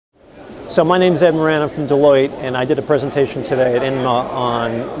So my name is Edward Moran, I'm from Deloitte, and I did a presentation today at INMA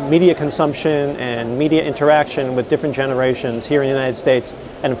on media consumption and media interaction with different generations here in the United States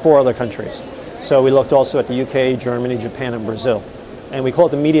and in 4 other countries. So we looked also at the UK, Germany, Japan, and Brazil. And we call it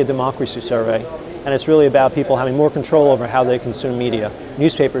the Media Democracy Survey, and it's really about people having more control over how they consume media.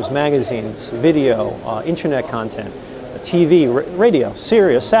 Newspapers, magazines, video, internet content, TV, radio,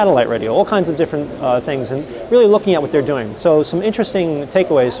 Sirius, satellite radio, all kinds of different things, and really looking at what they're doing. So some interesting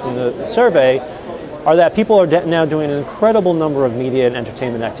takeaways from the survey are that people are now doing an incredible number of media and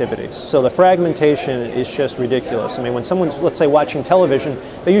entertainment activities. So the fragmentation is just ridiculous. I mean, when someone's, let's say, watching television,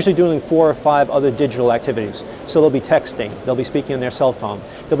 they're usually doing 4 or 5 other digital activities. So they'll be texting, they'll be speaking on their cell phone,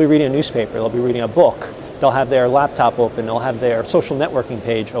 they'll be reading a newspaper, they'll be reading a book, they'll have their laptop open, they'll have their social networking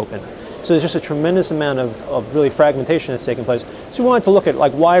page open. So there's just a tremendous amount of really fragmentation that's taking place. So we wanted to look at,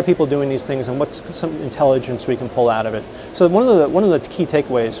 like, why are people doing these things and what's some intelligence we can pull out of it. So one of the key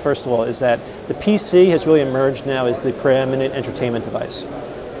takeaways, first of all, is that the PC has really emerged now as the preeminent entertainment device.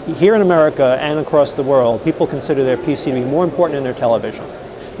 Here in America and across the world, people consider their PC to be more important than their television.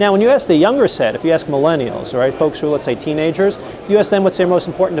 Now, when you ask the younger set, if you ask millennials, right, folks who are, let's say, teenagers, you ask them what's their most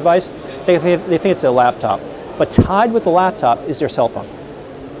important device, they think it's their laptop. But tied with the laptop is their cell phone.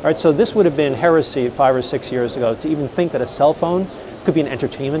 All right, so this would have been heresy 5 or 6 years ago to even think that a cell phone could be an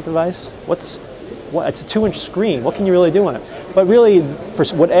entertainment device. It's a 2-inch screen. What can you really do on it? But really, for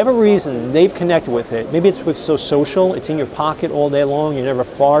whatever reason, they've connected with it. Maybe it's so social. It's in your pocket all day long. You're never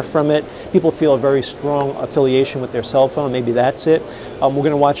far from it. People feel a very strong affiliation with their cell phone. Maybe that's it. We're going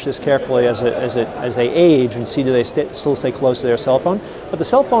to watch this carefully as they age and see do they still stay close to their cell phone. But the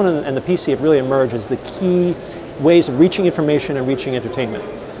cell phone and the PC have really emerged as the key ways of reaching information and reaching entertainment.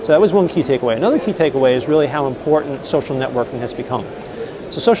 So that was one key takeaway. Another key takeaway is really how important social networking has become.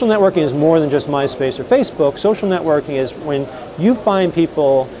 So social networking is more than just MySpace or Facebook. Social networking is when you find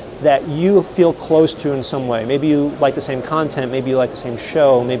people that you feel close to in some way. Maybe you like the same content, maybe you like the same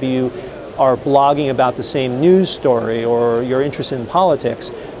show, maybe you are blogging about the same news story, or you're interested in politics.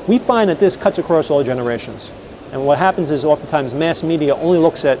 We find that this cuts across all generations. And what happens is oftentimes mass media only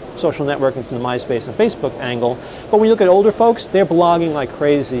looks at social networking from the MySpace and Facebook angle, but when you look at older folks, they're blogging like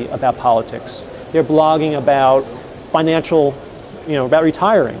crazy about politics. They're blogging about financial, about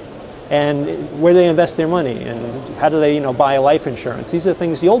retiring, and where they invest their money, and how do they, buy life insurance. These are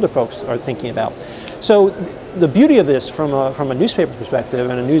things the older folks are thinking about. So the beauty of this from a newspaper perspective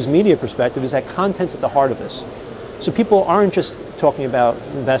and a news media perspective is that content's at the heart of this. So people aren't just talking about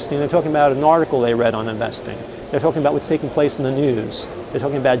investing, they're talking about an article they read on investing. They're talking about what's taking place in the news. They're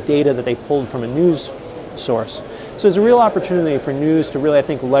talking about data that they pulled from a news source. So there's a real opportunity for news to really, I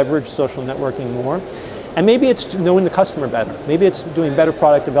think, leverage social networking more. And maybe it's knowing the customer better. Maybe it's doing better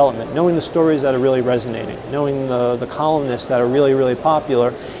product development, knowing the stories that are really resonating, knowing the columnists that are really, really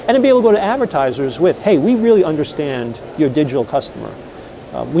popular, and to be able to go to advertisers with, hey, we really understand your digital customer.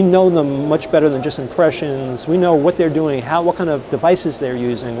 We know them much better than just impressions. We know what they're doing, what kind of devices they're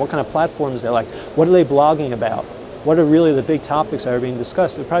using, what kind of platforms they like, what are they blogging about, what are really the big topics that are being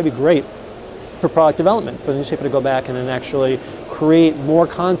discussed. It would probably be great for product development, for the newspaper to go back and then actually create more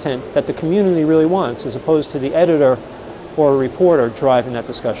content that the community really wants, as opposed to the editor or a reporter driving that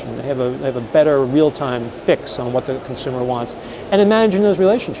discussion. They have a better real-time fix on what the consumer wants. And in managing those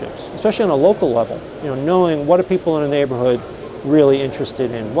relationships, especially on a local level, knowing what are people in a neighborhood really interested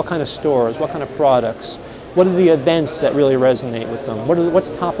in, what kind of stores, what kind of products, what are the events that really resonate with them,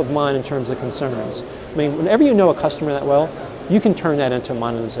 what's top of mind in terms of concerns. I mean, whenever you know a customer that well, you can turn that into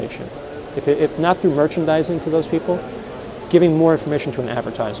monetization. If not through merchandising to those people, giving more information to an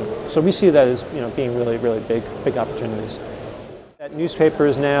advertiser. So we see that as being really, really big opportunities. That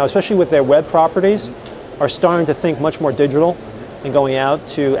newspapers now, especially with their web properties, are starting to think much more digital and going out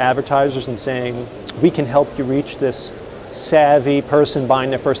to advertisers and saying, we can help you reach this savvy person buying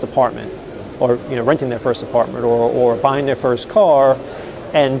their first apartment, or renting their first apartment, or buying their first car,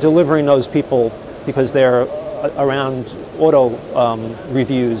 and delivering those people because they're around auto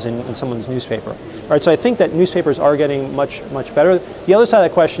reviews in someone's newspaper. All right, so I think that newspapers are getting much better. The other side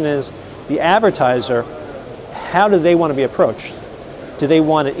of the question is the advertiser. How do they want to be approached? Do they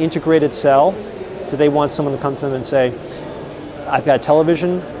want an integrated sell? Do they want someone to come to them and say, I've got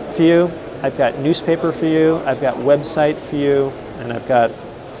television for you, I've got newspaper for you, I've got website for you, and I've got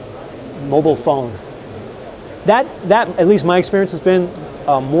mobile phone. That at least my experience has been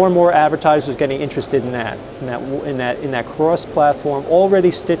more and more advertisers getting interested in that cross-platform,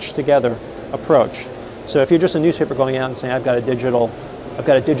 already stitched together approach. So if you're just a newspaper going out and saying, I've got a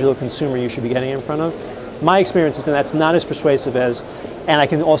digital consumer you should be getting in front of, my experience has been that's not as persuasive as, and I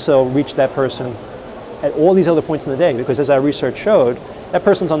can also reach that person at all these other points in the day, because as our research showed, That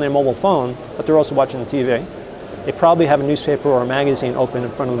person's on their mobile phone, but they're also watching the TV. They probably have a newspaper or a magazine open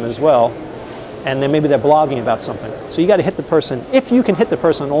in front of them as well, and then maybe they're blogging about something. So you got to hit the person. If you can hit the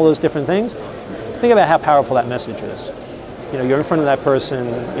person on all those different things, think about how powerful that message is. You know, you're in front of that person,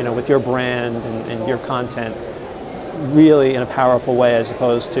 you know, with your brand and your content, really in a powerful way, as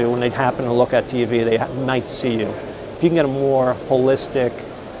opposed to when they happen to look at TV, they might see you. If you can get a more holistic,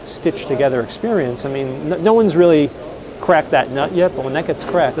 stitched together experience, I mean, no one's really cracked that nut yet, but when that gets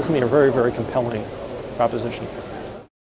cracked, this will be a very, very compelling proposition.